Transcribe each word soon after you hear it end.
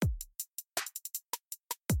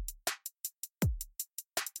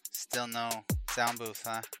Still no sound booth,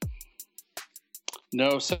 huh?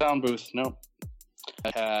 No sound booth. Nope.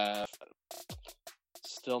 I have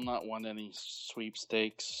still not won any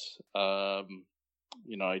sweepstakes. I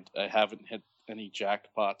haven't hit any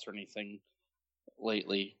jackpots or anything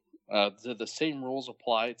lately. Do the same rules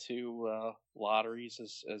apply to lotteries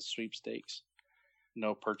as sweepstakes?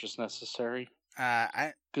 No purchase necessary?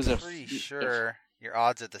 I'm pretty sure your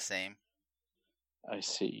odds are the same. I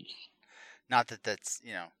see. Not that that's,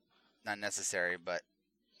 not necessary, but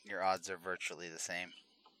your odds are virtually the same.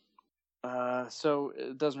 So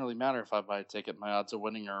it doesn't really matter if I buy a ticket. My odds of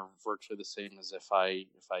winning are virtually the same as if I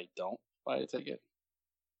don't buy a ticket.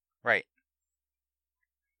 Right.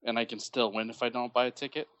 And I can still win if I don't buy a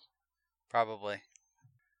ticket? Probably.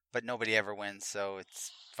 But nobody ever wins, so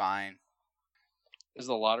it's fine. Is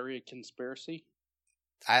the lottery a conspiracy?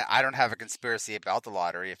 I don't have a conspiracy about the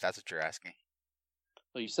lottery, if that's what you're asking.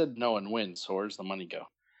 Well, you said no one wins, so where's the money go?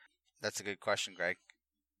 That's a good question, Greg.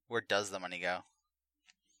 Where does the money go?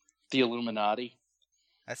 The Illuminati.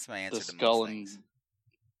 That's my answer to most things.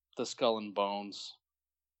 The Skull and Bones.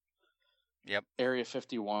 Yep. Area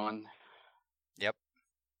 51. Yep.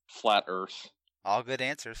 Flat Earth. All good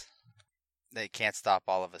answers. They can't stop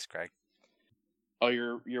all of us, Greg. Oh,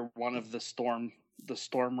 you're one of the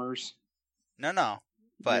stormers? No.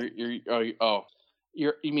 But you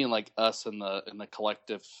mean like us in the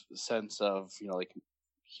collective sense of, like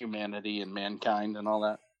humanity and mankind and all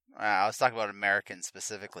that? I was talking about Americans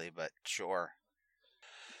specifically, but sure.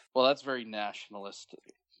 Well, that's very nationalist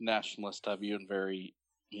of you and very,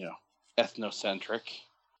 ethnocentric.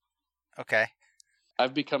 Okay.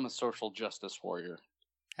 I've become a social justice warrior.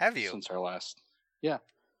 Have you? Since our last. Yeah.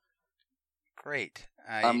 Great.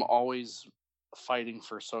 I'm always fighting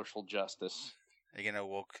for social justice. Are you gonna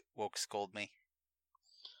woke scold me?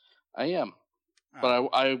 I am. Oh.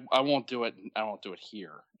 But I won't do it. I won't do it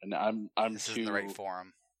here. And I'm this too. Isn't the right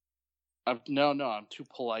forum. I'm too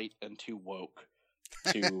polite and too woke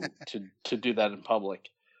to do that in public.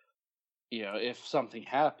 If something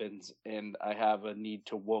happens and I have a need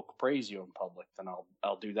to woke praise you in public, then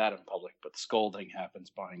I'll do that in public. But scolding happens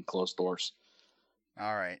behind closed doors.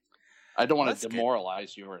 All right. I don't want to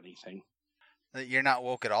demoralize you or anything. You're not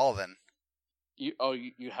woke at all, then. You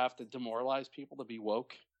have to demoralize people to be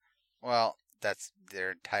woke? Well, that's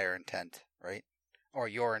their entire intent, right? Or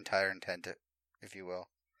your entire intent, if you will.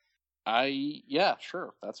 Yeah,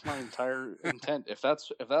 sure. That's my entire intent. If that's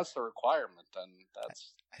the requirement, then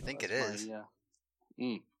that's. I think it is.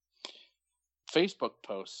 Yeah. Facebook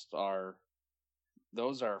posts are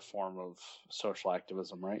a form of social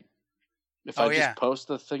activism, right? If I just post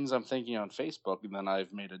the things I'm thinking on Facebook, then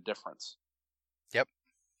I've made a difference. Yep.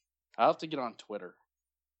 I'll have to get on Twitter.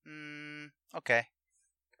 Okay.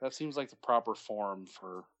 That seems like the proper forum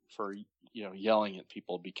for yelling at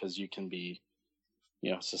people because you can be,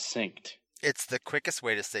 succinct. It's the quickest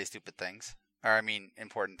way to say stupid things. Or,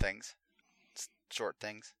 important things. Short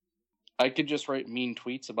things. I could just write mean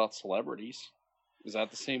tweets about celebrities. Is that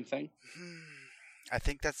the same thing? I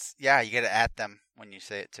think that's... Yeah, you gotta at them when you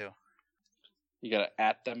say it, too. You gotta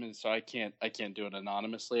at them, and so I can't do it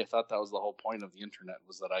anonymously. I thought that was the whole point of the internet,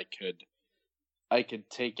 was that I could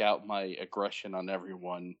take out my aggression on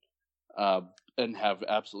everyone and have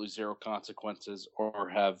absolutely zero consequences or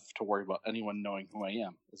have to worry about anyone knowing who I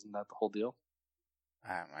am. Isn't that the whole deal?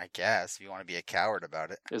 I guess, if you want to be a coward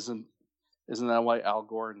about it. Isn't that why Al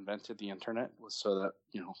Gore invented the internet? Was so that,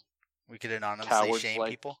 we could anonymously shame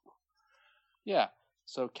people? Yeah,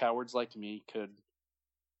 so cowards like me could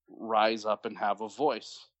rise up and have a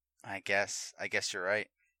voice. I guess you're right.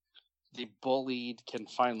 The bullied can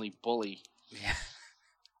finally bully. Yeah.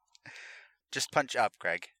 Just punch up,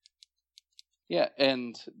 Greg. Yeah,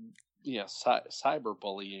 and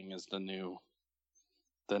cyberbullying is the new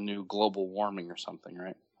global warming or something,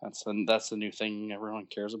 right? That's the new thing everyone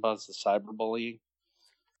cares about, is the cyberbullying.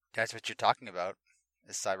 That's what you're talking about,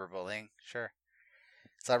 is cyberbullying. Sure.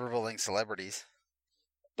 Cyberbullying celebrities.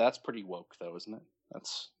 That's pretty woke, though, isn't it?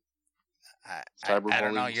 That's I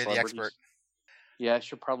don't know. You're the expert. Yeah, I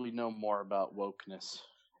should probably know more about wokeness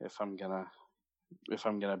if I'm gonna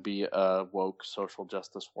be a woke social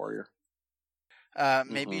justice warrior.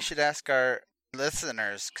 Maybe you should ask our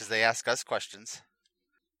listeners, because they ask us questions.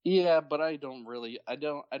 Yeah, but I don't really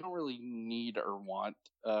need or want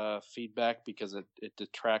feedback, because it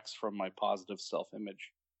detracts from my positive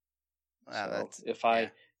self-image. So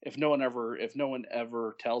if no one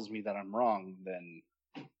ever tells me that I'm wrong, then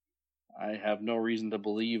I have no reason to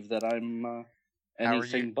believe that I'm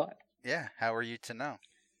anything but. Yeah, how are you to know?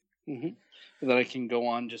 Mm-hmm. That I can go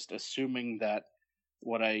on just assuming that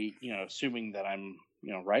assuming that I'm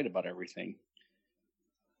right about everything.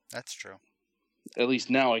 That's true. At least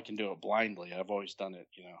now I can do it blindly. I've always done it,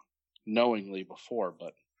 knowingly before,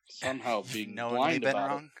 but somehow being blind about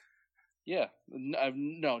wrong? It. Yeah, I've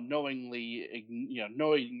knowingly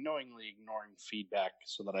ignoring feedback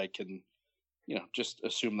so that I can, just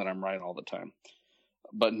assume that I'm right all the time.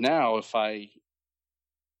 But now, if I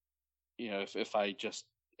just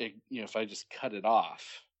cut it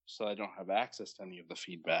off, so I don't have access to any of the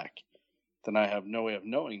feedback, then I have no way of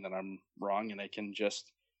knowing that I'm wrong, and I can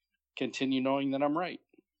just continue knowing that I'm right.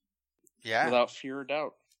 Yeah. Without fear or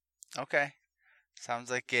doubt. Okay.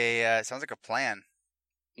 Sounds like a plan.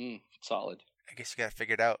 Solid. I guess you got to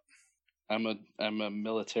figure it out. I'm a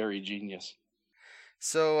military genius.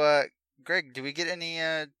 So, Greg, did we get any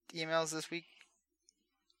emails this week?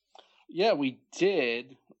 Yeah, we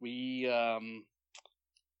did. We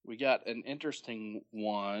got an interesting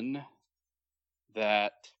one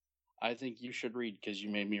that I think you should read because you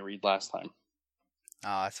made me read last time.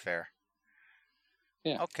 Oh, that's fair.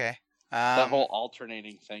 Yeah. Okay. That whole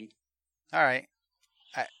alternating thing. All right.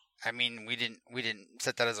 I mean, we didn't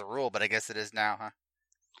set that as a rule, but I guess it is now, huh?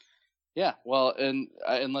 Yeah. Well, and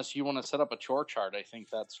unless you want to set up a chore chart, I think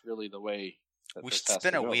that's really the way. We should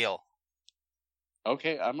spin a wheel.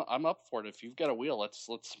 Okay, I'm up for it. If you've got a wheel, let's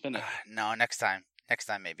spin it. No, next time. Next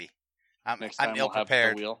time, maybe. Next time I'm ill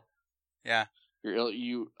prepared. Wheel. Yeah.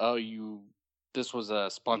 This was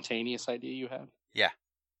a spontaneous idea you had? Yeah.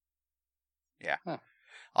 Yeah. Huh.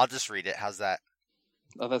 I'll just read it. How's that?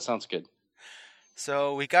 Oh, that sounds good.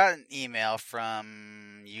 So we got an email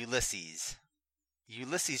from Ulysses.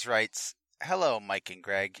 Ulysses writes, "Hello, Mike and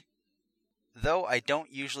Greg. Though I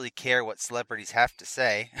don't usually care what celebrities have to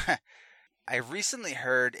say, I recently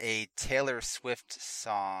heard a Taylor Swift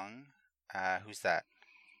song." Who's that?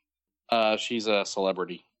 She's a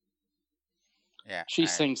celebrity. Yeah. She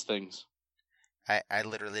sings things. I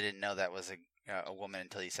literally didn't know that was a woman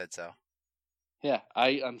until you said so. Yeah,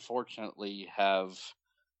 I unfortunately have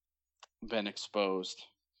been exposed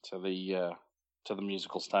to the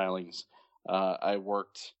musical stylings. I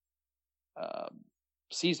worked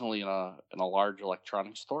seasonally in a large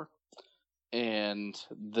electronics store, and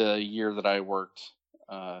the year that I worked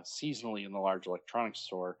seasonally in the large electronics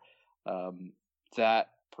store, that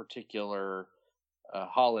particular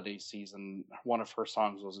holiday season, one of her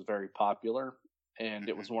songs was very popular, and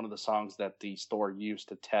it was one of the songs that the store used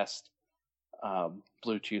to test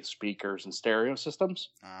Bluetooth speakers and stereo systems.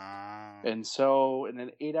 And so in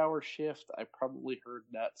an 8-hour shift, I probably heard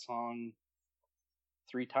that song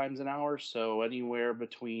 3 times an hour. So anywhere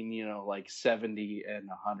between, like 70 and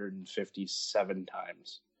 157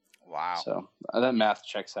 times. Wow. So that math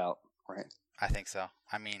checks out, right? I think so.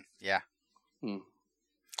 I mean, yeah.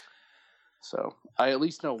 So I at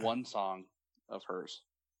least know one song of hers.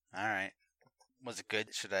 All right. Was it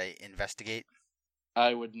good? Should I investigate?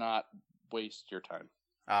 I would not waste your time.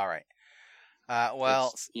 All right.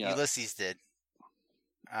 Well, Ulysses did.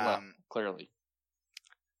 Clearly.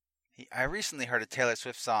 I recently heard a Taylor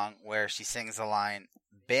Swift song where she sings the line,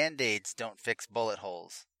 "Band-Aids don't fix bullet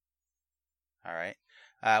holes." All right.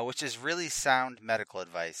 Which is really sound medical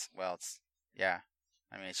advice. Well, it's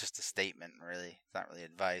just a statement, really. It's not really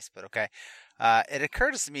advice, but okay. It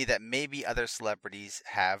occurs to me that maybe other celebrities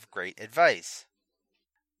have great advice.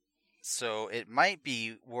 So it might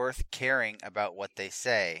be worth caring about what they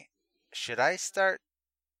say. Should I start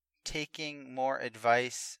taking more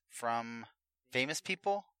advice from famous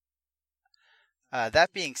people?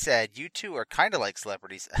 That being said, you two are kind of like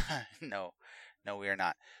celebrities. No, we are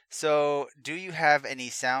not. So, do you have any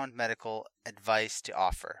sound medical advice to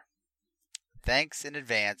offer? Thanks in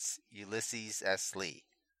advance, Ulysses S. Lee.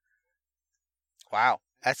 Wow,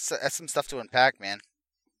 that's some stuff to unpack, man.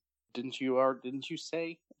 Didn't you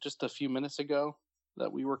say just a few minutes ago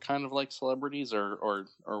that we were kind of like celebrities, or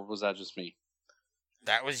was that just me?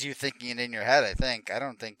 That was you thinking it in your head, I think. I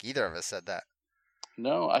don't think either of us said that.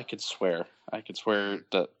 No, I could swear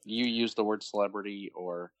that you used the word celebrity,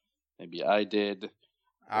 or maybe I did.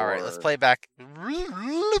 All right, let's play back.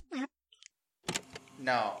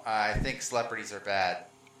 No, I think celebrities are bad.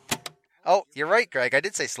 Oh, you're right, Greg. I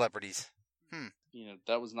did say celebrities.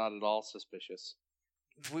 That was not at all suspicious.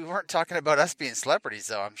 We weren't talking about us being celebrities,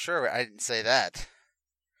 though. I'm sure I didn't say that.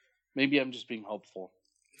 Maybe I'm just being hopeful.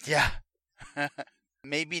 Yeah.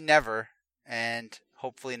 Maybe never, and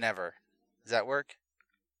hopefully never. Does that work?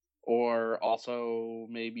 Or also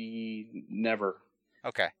maybe never.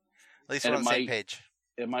 Okay. At least we're on the same page.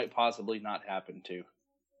 It might possibly not happen, too.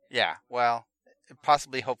 Yeah, well,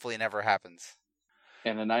 possibly, hopefully never happens.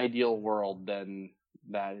 In an ideal world, then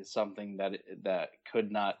that is something that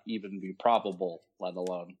could not even be probable, let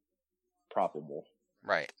alone probable.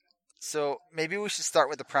 Right. So maybe we should start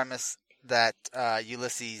with the premise that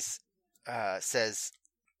Ulysses says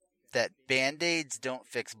that Band-Aids don't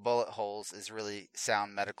fix bullet holes is really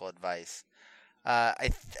sound medical advice. I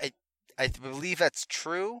believe that's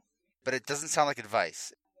true, but it doesn't sound like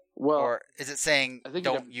advice. Well, or is it saying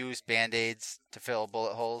don't use Band-Aids to fill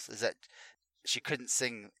bullet holes? Is that she couldn't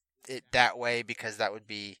sing it that way because that would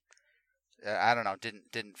be, I don't know,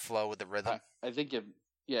 didn't flow with the rhythm? I think it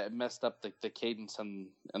messed up the cadence and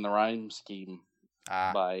the rhyme scheme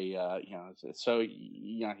by so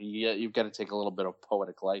you've got to take a little bit of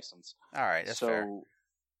poetic license. All right, that's fair.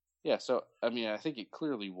 Yeah, so I mean, I think it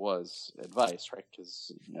clearly was advice, right?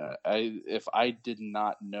 Because if I did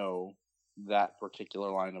not know that particular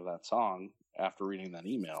line of that song after reading that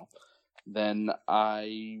email, then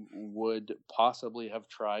I would possibly have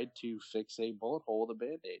tried to fix a bullet hole with a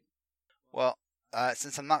Band-Aid. Well,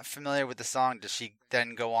 since I'm not familiar with the song, does she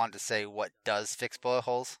then go on to say what does fix bullet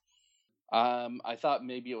holes? I thought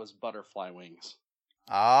maybe it was butterfly wings.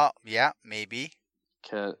 Oh, yeah, maybe.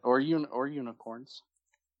 Or unicorns.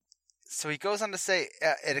 So he goes on to say,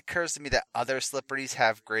 it occurs to me that other celebrities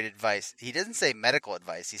have great advice. He doesn't say medical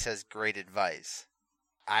advice. He says great advice.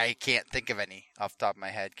 I can't think of any off the top of my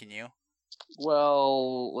head. Can you?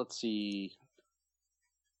 Well, let's see.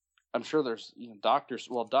 I'm sure there's doctors.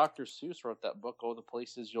 Well, Dr. Seuss wrote that book, "Oh, the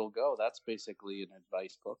Places You'll Go." That's basically an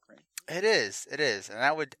advice book, right? It is, and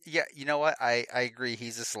I would. Yeah, you know what? I agree.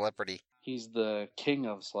 He's a celebrity. He's the king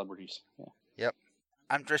of celebrities. Yeah. Yep.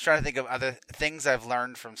 I'm just trying to think of other things I've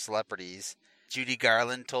learned from celebrities. Judy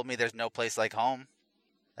Garland told me there's no place like home.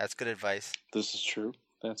 That's good advice. This is true.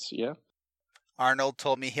 That's Arnold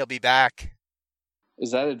told me he'll be back.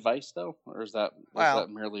 Is that advice though, or is that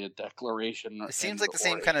merely a declaration? It seems like the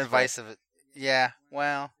same kind of advice of it. Yeah,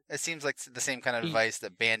 well, it seems like the same kind of advice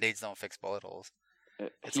that Band-Aids don't fix bullet holes.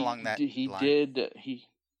 It's along that line. He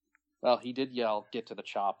did yell, "Get to the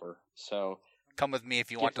chopper!" So come with me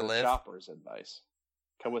if you want to live. Chopper's advice.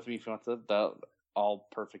 Come with me if you want to. All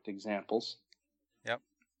perfect examples. Yep.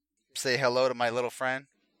 Say hello to my little friend.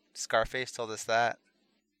 Scarface told us that.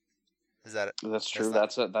 Is that it? That's true.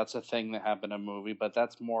 That's a thing that happened in a movie, but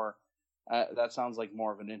that's more. That sounds like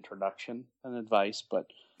more of an introduction than advice. But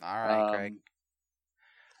all right, Greg.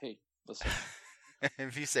 Hey, listen.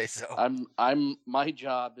 If you say so. My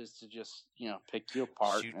job is to just pick you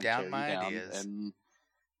apart, shoot down my ideas,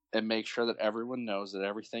 and make sure that everyone knows that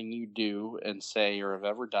everything you do and say or have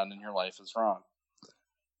ever done in your life is wrong.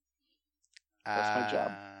 That's my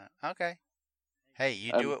job. Okay. Hey,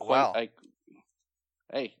 you do it well.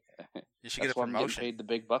 Hey, you should get a promotion. What I'm getting paid the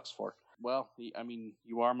big bucks for. Well, I mean,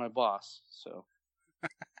 you are my boss, so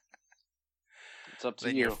it's up to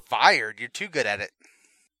then you. You're fired. You're too good at it.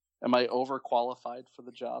 Am I overqualified for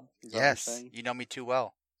the job? Yes, you know me too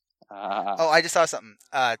well. I just saw something.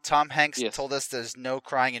 Tom Hanks told us there's no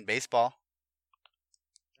crying in baseball.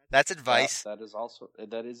 That's advice. That is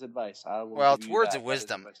advice. It's words of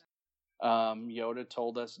wisdom. Yoda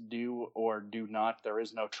told us do or do not. There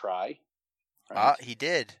is no try. Right? He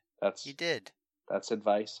did. He did. That's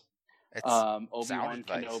advice. It's Obi-Wan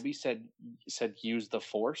Kenobi said use the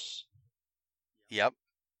Force. Yep.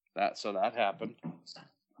 That happened.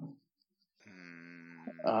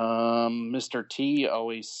 Mr. T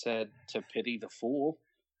always said to pity the fool.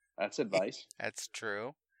 That's advice. That's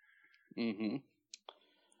true. Mm-hmm.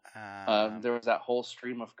 There was that whole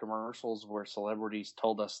stream of commercials where celebrities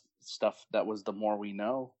told us stuff that was the more we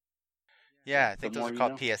know. Yeah, I think those are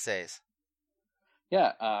called PSAs.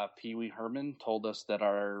 Yeah, Pee Wee Herman told us that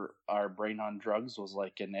our brain on drugs was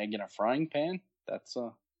like an egg in a frying pan. That's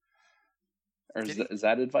is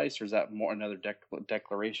that advice or is that more another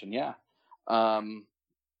declaration? Yeah.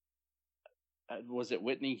 Was it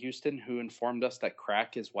Whitney Houston who informed us that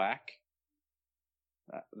crack is whack?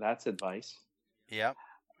 That's advice. Yep.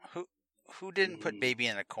 Who didn't put baby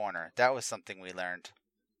in a corner? That was something we learned.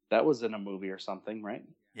 That was in a movie or something, right?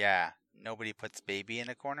 Yeah. Nobody puts baby in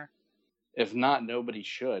a corner? If not, nobody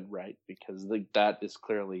should, right? Because that is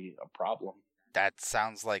clearly a problem. That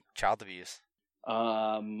sounds like child abuse.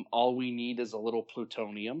 All we need is a little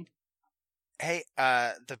plutonium. Hey,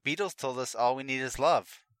 the Beatles told us all we need is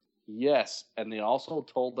love. Yes, and they also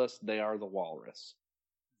told us they are the walrus.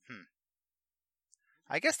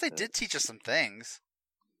 I guess they did teach us some things.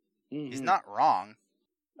 Mm-hmm. He's not wrong.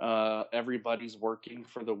 Everybody's working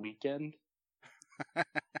for the weekend.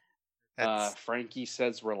 Frankie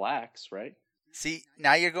says relax, right? See,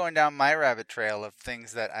 now you're going down my rabbit trail of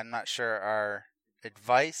things that I'm not sure are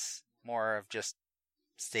advice, more of just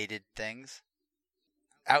stated things.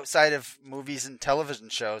 Outside of movies and television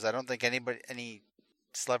shows, I don't think any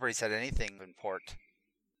celebrities had anything of import.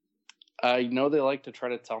 I know they like to try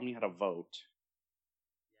to tell me how to vote.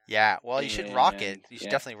 Yeah, well, you should rock it. You should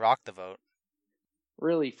definitely rock the vote.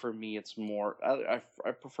 Really, for me, it's more. I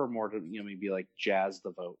prefer more to maybe like jazz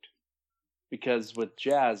the vote, because with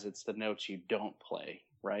jazz, it's the notes you don't play,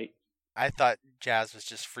 right? I thought jazz was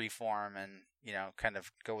just free form and kind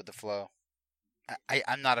of go with the flow.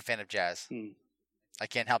 I'm not a fan of jazz. I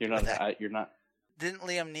can't help you with that. You're not. Didn't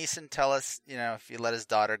Liam Neeson tell us, if you let his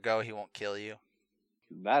daughter go, he won't kill you?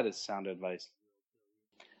 That is sound advice.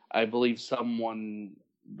 I believe someone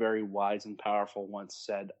very wise and powerful once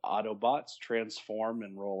said, Autobots transform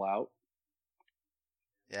and roll out.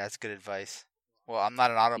 Yeah, that's good advice. Well, I'm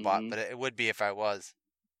not an Autobot, but it would be if I was.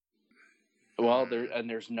 Well,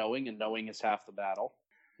 there's knowing, and knowing is half the battle.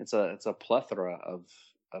 It's a plethora of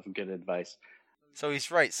good advice. So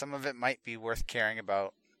he's right. Some of it might be worth caring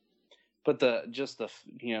about. But but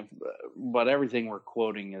everything we're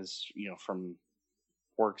quoting is from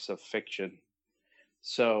works of fiction.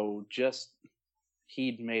 So just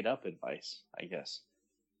he'd made up advice, I guess.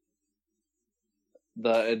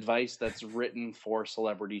 The advice that's written for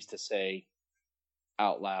celebrities to say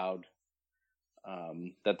out loud,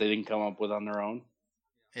 that they didn't come up with on their own.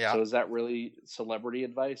 Yeah. So is that really celebrity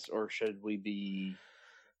advice, or should we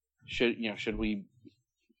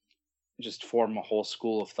just form a whole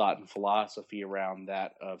school of thought and philosophy around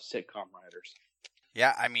that of sitcom writers?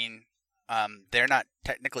 Yeah, I mean, they're not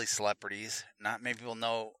technically celebrities. Not many people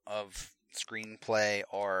know of screenplay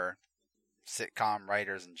or sitcom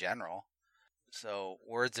writers in general. So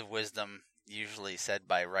words of wisdom, usually said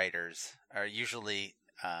by writers, are usually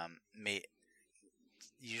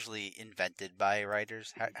usually invented by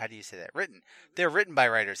writers. How do you say that? Written. They're written by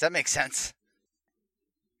writers. That makes sense.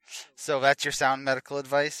 So that's your sound medical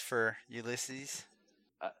advice for Ulysses?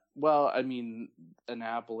 Well, I mean, an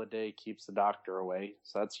apple a day keeps the doctor away,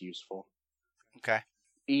 so that's useful. Okay.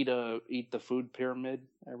 Eat the food pyramid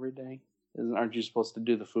every day. Aren't you supposed to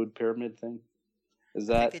do the food pyramid thing? I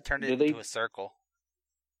think they turned it into a circle.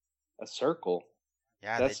 A circle?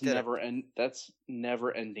 Yeah, that's never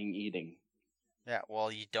ending eating. Yeah,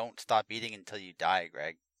 well, you don't stop eating until you die,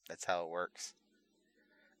 Greg. That's how it works.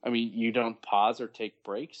 I mean, you don't pause or take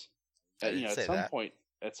breaks. At some point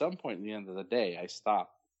at the end of the day, I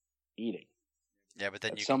stop eating. Yeah, but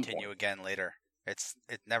then you continue again later. It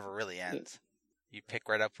never really ends. You pick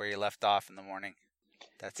right up where you left off in the morning.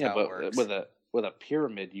 That's how it works. With a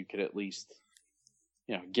pyramid, you could at least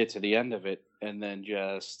get to the end of it and then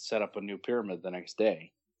just set up a new pyramid the next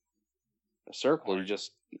day. A circle, you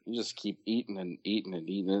just keep eating and eating and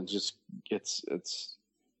eating. And it's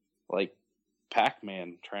like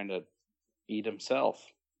Pac-Man trying to eat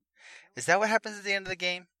himself. Is that what happens at the end of the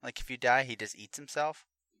game? Like if you die, he just eats himself?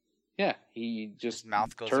 Yeah, he just his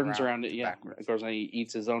mouth turns around it. Yeah, of course, he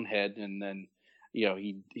eats his own head, and then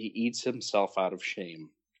he eats himself out of shame.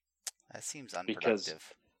 That seems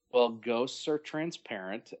unproductive. Ghosts are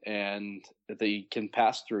transparent and they can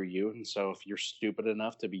pass through you, and so if you're stupid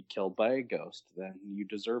enough to be killed by a ghost, then you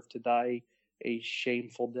deserve to die a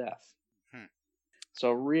shameful death.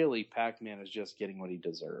 So really, Pac-Man is just getting what he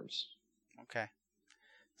deserves. Okay.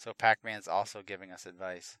 So Pac-Man's also giving us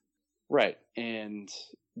advice. Right. And,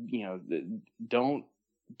 don't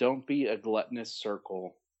be a gluttonous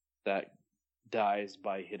circle that dies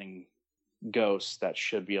by hitting ghosts that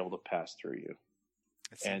should be able to pass through you.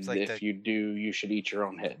 And like if you do, you should eat your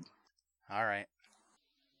own head. All right.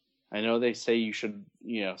 I know they say you should,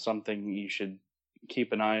 you should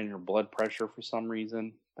keep an eye on your blood pressure for some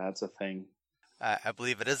reason. That's a thing. I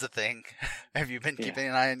believe it is a thing. Have you been keeping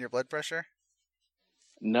an eye on your blood pressure?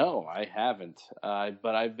 No, I haven't.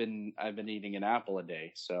 But I've been eating an apple a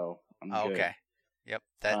day, so I'm good. Okay. Yep,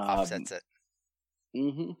 that offsets it.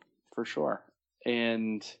 For sure.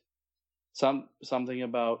 And something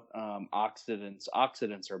about oxidants.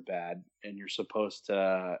 Oxidants are bad, and you're supposed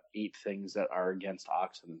to eat things that are against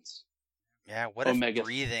oxidants. Yeah, what if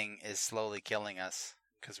breathing is slowly killing us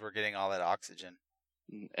because we're getting all that oxygen?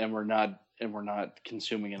 And we're not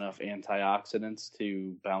consuming enough antioxidants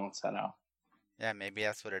to balance that out. Yeah, maybe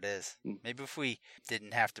that's what it is. Maybe if we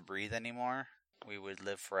didn't have to breathe anymore, we would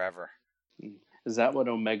live forever. Is that what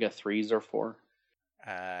omega-3s are for?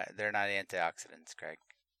 They're not antioxidants, Craig.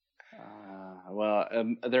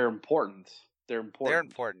 They're important. They're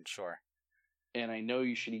important, sure. And I know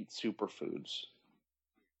you should eat superfoods.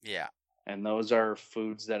 Yeah. And those are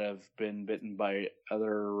foods that have been bitten by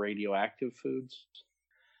other radioactive foods.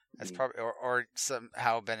 That's probably, or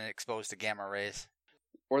somehow been exposed to gamma rays.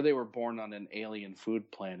 Or they were born on an alien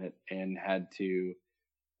food planet and had to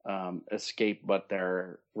escape, but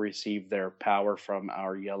receive their power from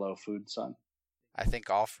our yellow food sun. I think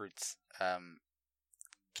all fruits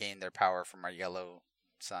gain their power from our yellow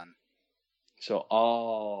sun. So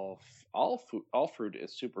all fruit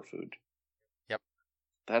is superfood. Yep.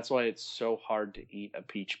 That's why it's so hard to eat a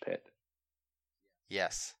peach pit.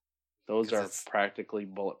 Yes. Those are practically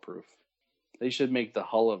bulletproof. They should make the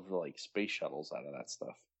hull of like space shuttles out of that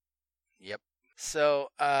stuff. Yep. So,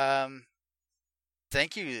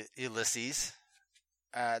 thank you, Ulysses.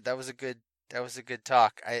 That was a good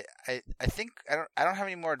talk. I think I don't have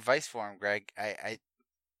any more advice for him, Greg. I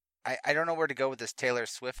don't know where to go with this Taylor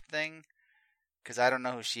Swift thing because I don't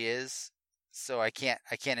know who she is, so I can't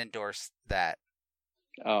endorse that.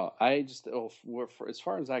 Oh, as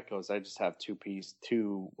far as that goes, I just have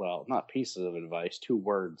not pieces of advice, 2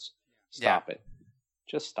 words. Stop it.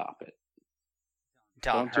 Just stop it.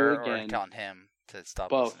 Telling her or telling him to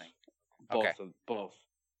stop listening?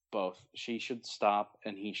 Both. She should stop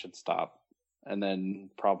and he should stop, and then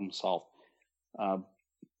problem solved.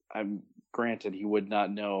 I'm granted he would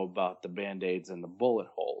not know about the Band-Aids and the bullet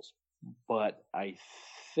holes, but I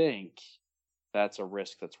think that's a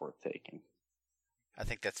risk that's worth taking. I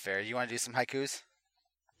think that's fair. You want to do some haikus?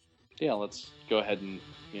 Yeah, let's go ahead and,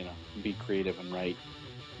 be creative and write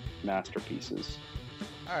masterpieces.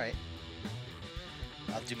 All right.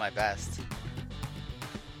 I'll do my best.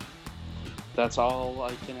 That's all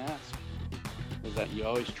I can ask, is that you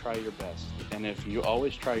always try your best. And if you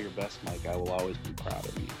always try your best, Mike, I will always be proud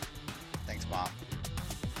of you. Thanks, Mom.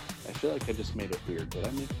 I feel like I just made it weird. Did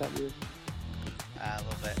I make that weird? A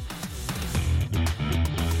little bit.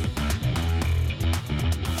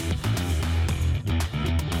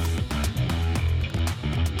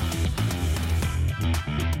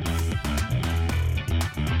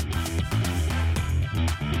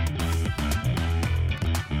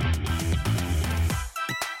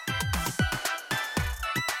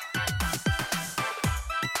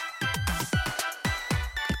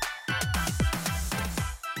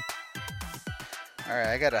 All right,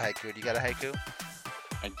 I got a haiku. Do you got a haiku?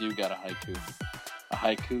 I do got a haiku. A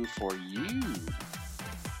haiku for you.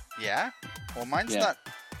 Yeah? Well, mine's not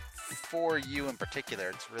for you in particular.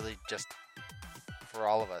 It's really just for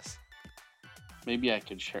all of us. Maybe I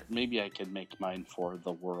could share. Maybe I could make mine for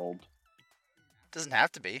the world. Doesn't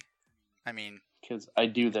have to be. I mean, because I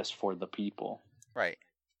do this for the people. Right.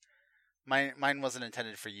 Mine wasn't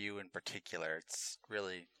intended for you in particular. It's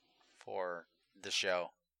really for the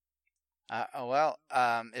show.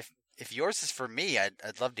 If yours is for me,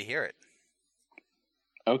 I'd love to hear it.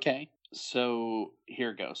 Okay, so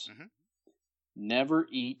here goes. Mm-hmm. Never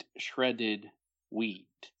eat shredded wheat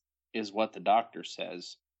is what the doctor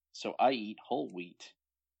says. So I eat whole wheat.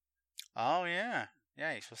 Oh yeah,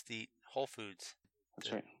 you're supposed to eat whole foods.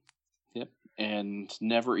 That's right. Yep, and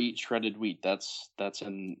never eat shredded wheat. It's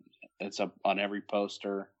up on every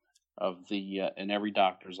poster of the in every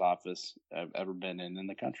doctor's office I've ever been in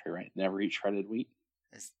the country. Right, never eat shredded wheat.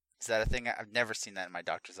 Is that a thing? I've never seen that in my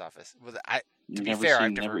doctor's office.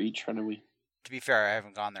 Never eat shredded wheat. To be fair, I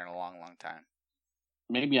haven't gone there in a long, long time.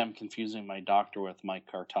 Maybe I'm confusing my doctor with my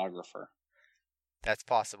cartographer. That's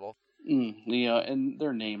possible. And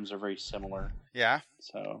their names are very similar. Yeah.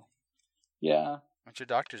 So, yeah. What's your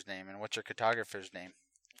doctor's name and what's your cartographer's name?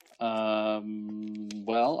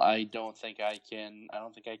 Well, I don't think I can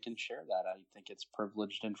share that. I think it's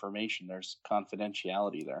privileged information. There's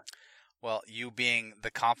confidentiality there. Well, you being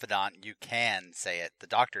the confidant, you can say it. The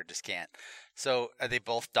doctor just can't. So, are they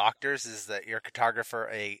both doctors? Is that your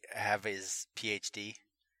cartographer have his PhD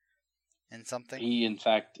in something? He in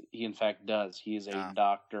fact does. He is a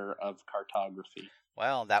doctor of cartography.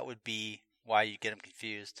 Well, that would be why you get him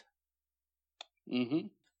confused. Mm-hmm.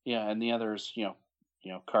 Yeah, and the other is,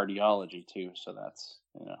 cardiology too. So that's,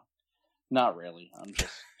 not really. I'm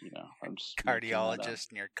just cardiologist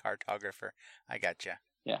and your cartographer. I gotcha.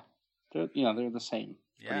 Yeah. They're the same,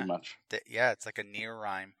 pretty much. It's like a near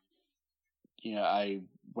rhyme.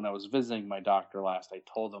 When I was visiting my doctor last, I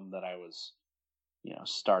told him that I was,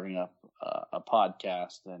 starting up a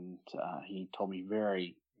podcast, and he told me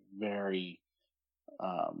very, very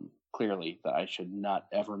clearly that I should not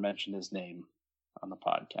ever mention his name on the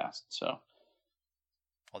podcast. So,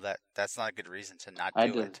 well, that's not a good reason to not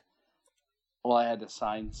do it. Well, I had to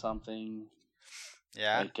sign something.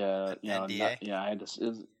 Yeah. Like NDA. I had to. It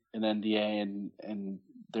was an NDA, and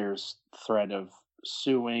there's threat of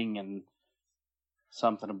suing and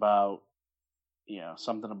something about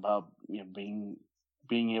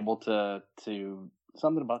being able to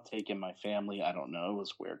something about taking my family. I don't know. It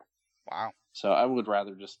was weird. Wow. So I would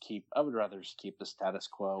rather just keep the status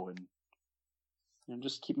quo and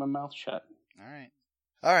just keep my mouth shut.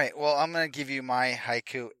 All right. Well, I'm gonna give you my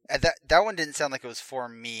haiku. That one didn't sound like it was for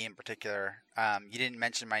me in particular. You didn't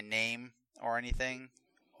mention my name or anything,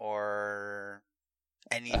 or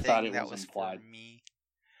anything that was implied for me.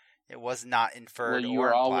 It was not inferred or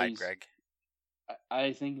implied, Greg.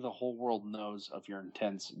 I think the whole world knows of your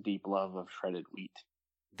intense, deep love of shredded wheat.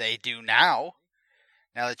 They do now.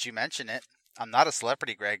 Now that you mention it, I'm not a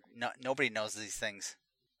celebrity, Greg. Nobody knows these things.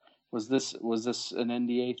 Was this an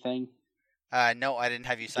NDA thing? No, I didn't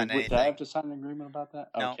have you sign anything. Did I have to sign an agreement about that?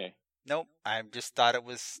 No. Okay. Nope. I just thought it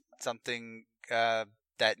was something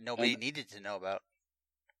that nobody needed to know about.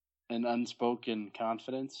 An unspoken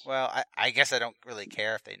confidence? Well, I guess I don't really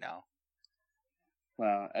care if they know.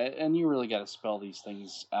 Well, and you really got to spell these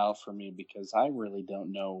things out for me because I really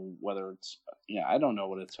don't know whether it's... Yeah, I don't know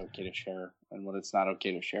what it's okay to share and what it's not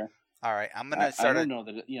okay to share. All right, I'm going to start... I don't know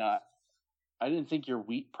that... I didn't think your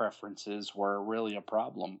wheat preferences were really a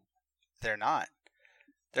problem. They're not.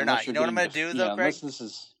 They're not. You know what I'm going to do, though, Greg? This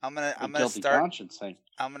is I'm going to start... conscience thing.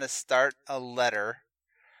 I'm going to start a letter.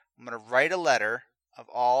 I'm going to write a letter of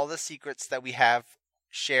all the secrets that we have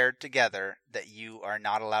shared together that you are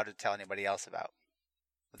not allowed to tell anybody else about.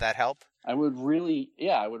 Would that help? I would really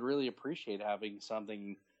appreciate having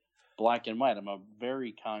something black and white. I'm a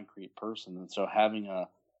very concrete person, and so having a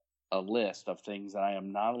list of things that I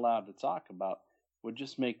am not allowed to talk about would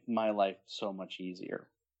just make my life so much easier.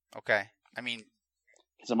 Okay. I mean,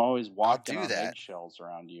 because I'm always walking on eggshells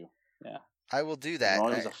around you. Yeah. I will do that. I'm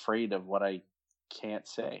always afraid of what I can't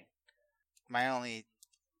say. My only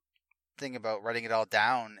thing about writing it all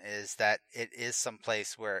down is that it is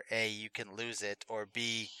someplace where A, you can lose it, or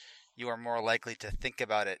B, you are more likely to think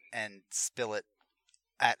about it and spill it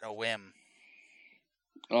at a whim.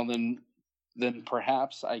 Well, then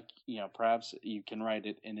perhaps perhaps you can write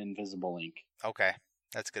it in invisible ink. Okay,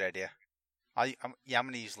 that's a good idea. I'm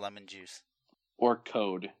going to use lemon juice or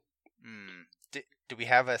code. Do we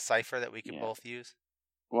have a cipher that we can both use?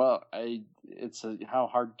 Well, how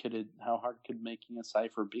hard could making a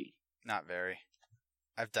cipher be? Not very.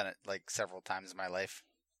 I've done it like several times in my life.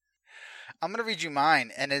 I'm going to read you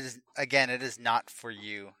mine, and it is not for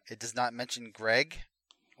you. It does not mention Greg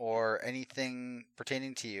or anything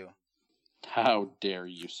pertaining to you. How dare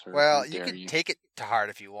you, sir? Well, you can take it to heart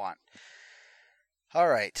if you want. All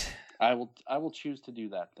right. I will choose to do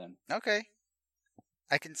that then. Okay.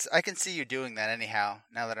 I can see you doing that anyhow.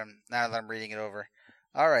 Now that I'm reading it over.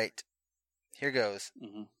 All right. Here goes.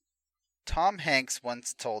 Mm-hmm. Tom Hanks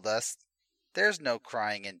once told us, "There's no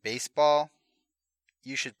crying in baseball.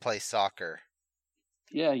 You should play soccer."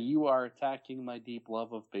 Yeah, you are attacking my deep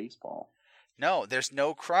love of baseball. No, there's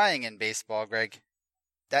no crying in baseball, Greg.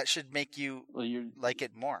 That should make you like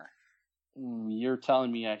it more. You're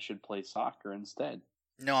telling me I should play soccer instead.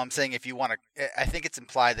 No, I'm saying if you want to... I think it's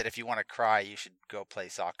implied that if you want to cry, you should go play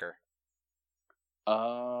soccer.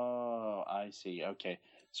 Oh, I see. Okay.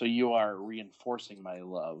 So you are reinforcing my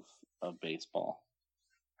love of baseball.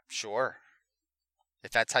 Sure.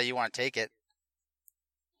 If that's how you want to take it.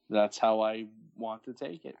 That's how I want to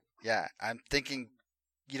take it. Yeah, I'm thinking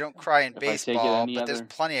you don't cry in baseball, but there's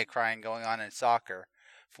plenty of crying going on in soccer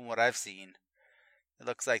from what I've seen. It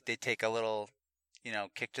looks like they take a little,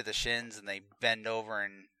 kick to the shins and they bend over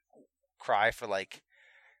and cry for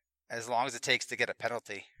as long as it takes to get a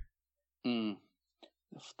penalty.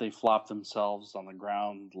 They flop themselves on the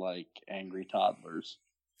ground like angry toddlers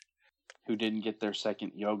who didn't get their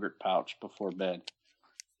second yogurt pouch before bed.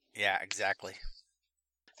 Yeah, exactly.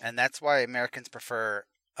 And that's why Americans prefer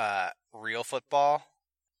real football,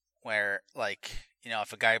 where,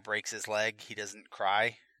 if a guy breaks his leg, he doesn't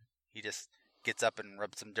cry. He just gets up and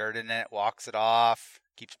rubs some dirt in it, walks it off,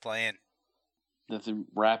 keeps playing. Does he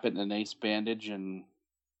wrap it in an ace bandage and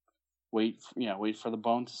wait for the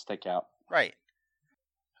bone to stick out? Right.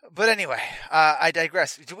 But anyway, I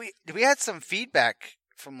digress. Did we had some feedback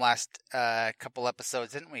from last couple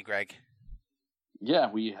episodes, didn't we, Greg?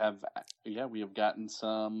 Yeah, we have. Yeah, we have gotten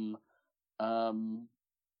some.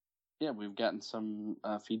 We've gotten some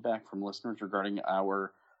feedback from listeners regarding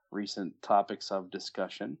our recent topics of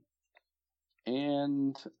discussion,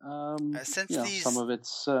 and some of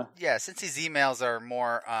it's since these emails are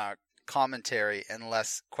more commentary and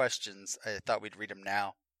less questions, I thought we'd read them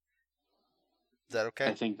now. Is that okay?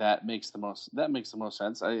 I think that makes the most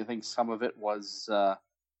sense. I think some of it was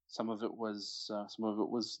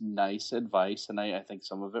nice advice, and I think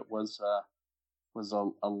some of it was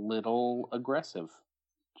a little aggressive,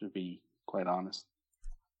 to be quite honest.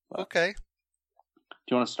 But, okay. Do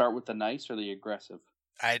you want to start with the nice or the aggressive?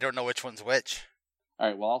 I don't know which one's which. All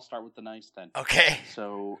right, well, I'll start with the nice then. Okay.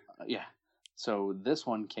 So, So this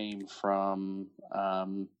one came from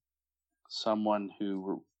someone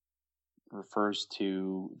who refers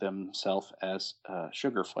to themselves as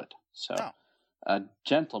Sugarfoot. So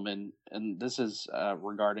Gentlemen, and this is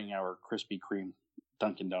regarding our Krispy Kreme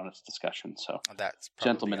Dunkin' Donuts discussion. So, that's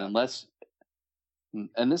gentlemen, unless,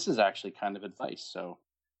 and this is actually kind of advice, so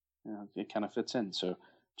it kind of fits in. So,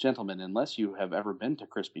 gentlemen, unless you have ever been to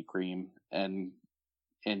Krispy Kreme and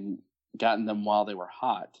gotten them while they were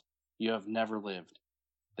hot, you have never lived.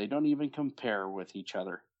 They don't even compare with each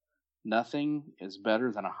other. Nothing is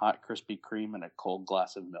better than a hot Krispy Kreme and a cold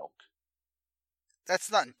glass of milk.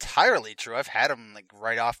 That's not entirely true. I've had them like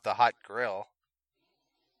right off the hot grill.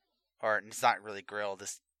 Or it's not really grilled.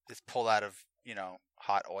 It's pulled out of,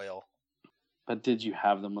 hot oil. But did you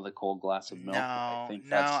have them with a cold glass of milk?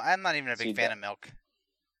 No, I'm not even a big fan of milk.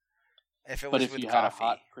 If it was with coffee. But if you had a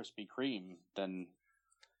hot Krispy Kreme, then...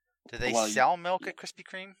 Do they sell milk at Krispy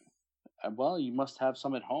Kreme? Well, you must have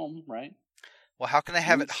some at home, right? Well, how can I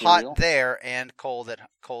have it hot there and cold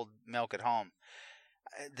milk at home?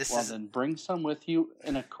 Then bring some with you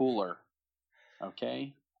in a cooler,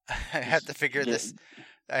 okay? I have to figure this.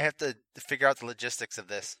 I have to figure out the logistics of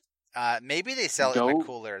this. Maybe they sell it in a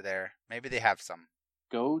cooler there. Maybe they have some.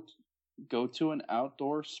 Go to an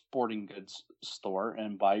outdoor sporting goods store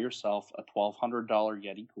and buy yourself a $1,200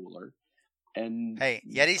 Yeti cooler. And hey,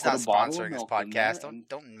 Yeti's not sponsoring this podcast.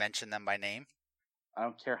 Don't mention them by name. I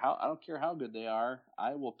don't care how good they are.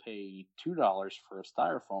 I will pay $2 for a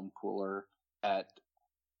styrofoam cooler at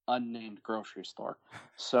unnamed grocery store.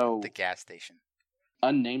 So the gas station.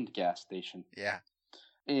 Unnamed gas station. Yeah.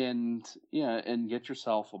 And get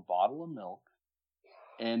yourself a bottle of milk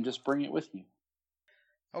and just bring it with you.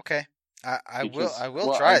 Okay. I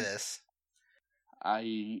will try this.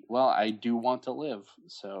 I do want to live,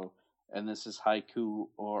 so, and this is haiku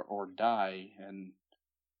or die, and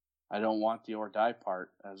I don't want the or die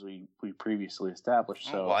part, as we previously established.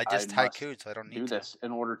 So I just haiku'd, so I don't need to do this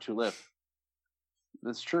in order to live.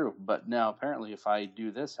 That's true, but now apparently if I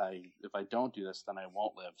do this, if I don't do this, then I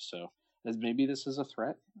won't live. So maybe this is a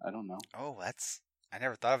threat. I don't know. Oh, I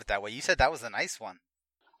never thought of it that way. You said that was a nice one.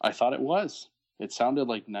 I thought it was. It sounded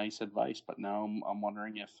like nice advice, but now I'm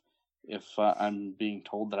wondering if I'm being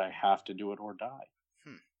told that I have to do it or die.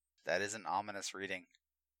 That is an ominous reading.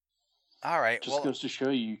 All right. Just goes to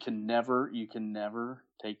show you can never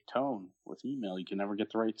take tone with email. You can never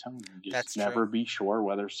get the right tone. You just never be sure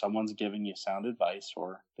whether someone's giving you sound advice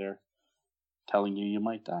or they're telling you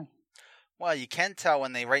might die. Well, you can tell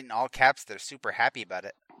when they write in all caps they're super happy about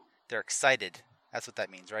it. They're excited. That's what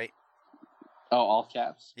that means, right? Oh, all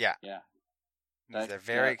caps? Yeah. Yeah. They're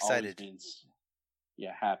very excited. Means,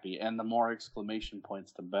 happy. And the more exclamation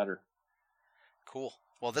points, the better. Cool.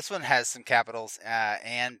 Well, this one has some capitals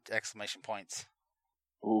and exclamation points.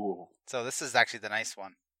 Ooh. So this is actually the nice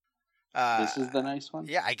one. This is the nice one?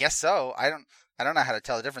 Yeah, I guess so. I don't know how to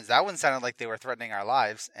tell the difference. That one sounded like they were threatening our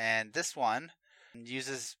lives, and this one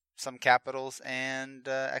uses some capitals and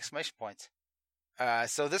exclamation points.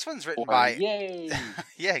 So this one's written by... Yay!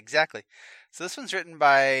 Yeah, exactly. So this one's written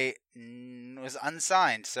by... was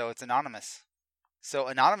unsigned, so it's anonymous. So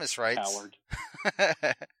Anonymous writes... Coward.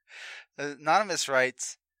 Anonymous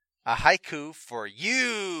writes, a haiku for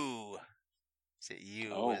you. See,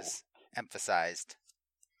 you is emphasized.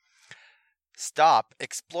 Stop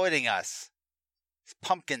exploiting us.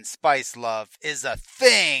 Pumpkin spice love is a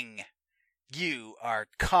thing. You are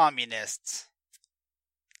communists.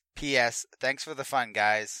 P.S. Thanks for the fun,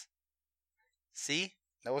 guys. See?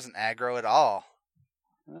 That wasn't aggro at all.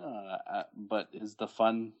 But is the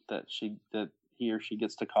fun that he or she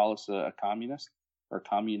gets to call us a communist? Or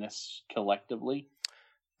communists collectively?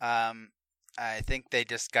 I think they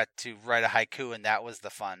just got to write a haiku and that was the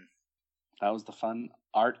fun. That was the fun.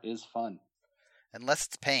 Art is fun. Unless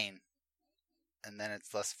it's pain. And then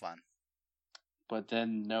it's less fun. But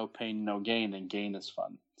then no pain, no gain, and gain is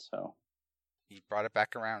fun. So you brought it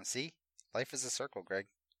back around. See? Life is a circle, Greg.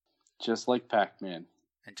 Just like Pac-Man.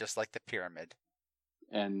 And just like the pyramid.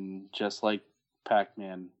 And just like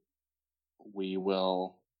Pac-Man, we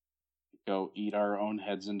will go eat our own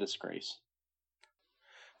heads in disgrace.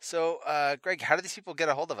 So, Greg, how do these people get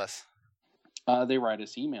a hold of us? They write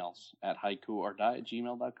us emails at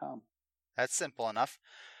haikuordie@gmail.com. That's simple enough.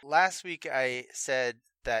 Last week I said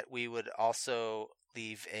that we would also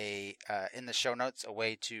leave in the show notes a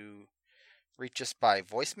way to reach us by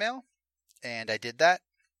voicemail, and I did that.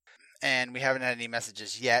 And we haven't had any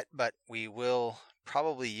messages yet, but we will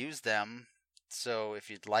probably use them. So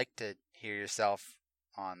if you'd like to hear yourself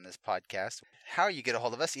on this podcast, how you get a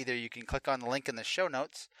hold of us, either you can click on the link in the show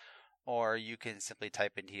notes, or you can simply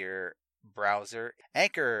type into your browser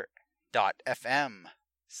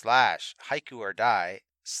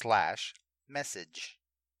anchor.fm/haikuordie/message.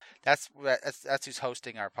 That's who's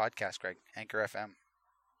hosting our podcast, Greg. Anchor FM.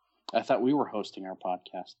 I thought we were hosting our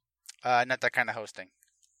podcast. Not that kind of hosting.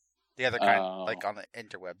 The other kind, like on the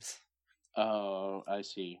interwebs. Oh, I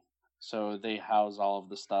see. So they house all of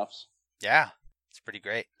the stuffs? Yeah, it's pretty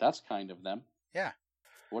great. That's kind of them. Yeah.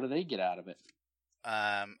 What do they get out of it?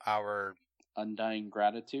 Our undying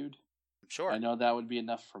gratitude. Sure. I know that would be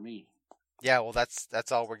enough for me. Yeah, well,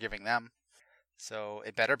 that's all we're giving them. So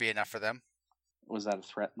it better be enough for them. Was that a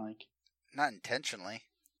threat, Mike? Not intentionally.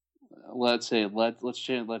 Let's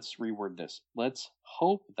reword this. Let's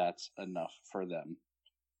hope that's enough for them.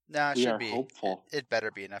 No, it should be. Hopeful. It better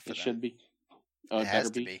be enough for them. It should be. Oh, it has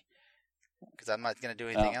to be. Because I'm not going to do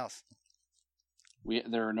anything else.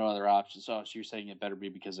 There are no other options. So you're saying it better be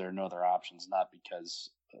because there are no other options, not because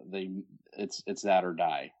it's that or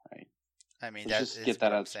die, right? I mean, let's just get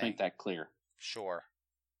that out. Make that clear. Sure.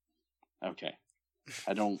 Okay.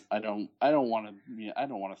 I don't want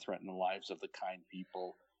to threaten the lives of the kind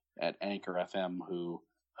people at Anchor FM who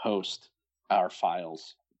host our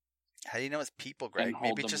files. How do you know it's people, Greg?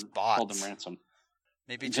 Maybe it's just bots. Hold them ransom.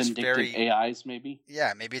 Maybe it's just very AIs. Maybe.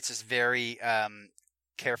 Yeah, maybe it's just very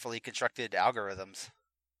carefully constructed algorithms.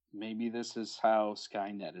 Maybe this is how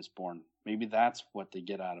Skynet is born. Maybe that's what they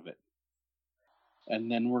get out of it.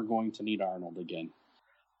 And then we're going to need Arnold again.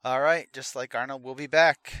 All right, just like Arnold, we'll be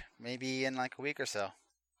back maybe in like a week or so,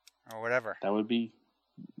 or whatever. That would be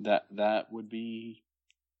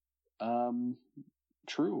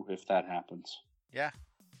true if that happens. Yeah.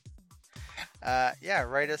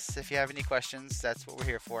 Write us if you have any questions. That's what we're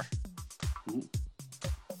here for. Mm-hmm.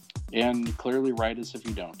 And clearly write us if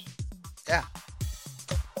you don't. Yeah.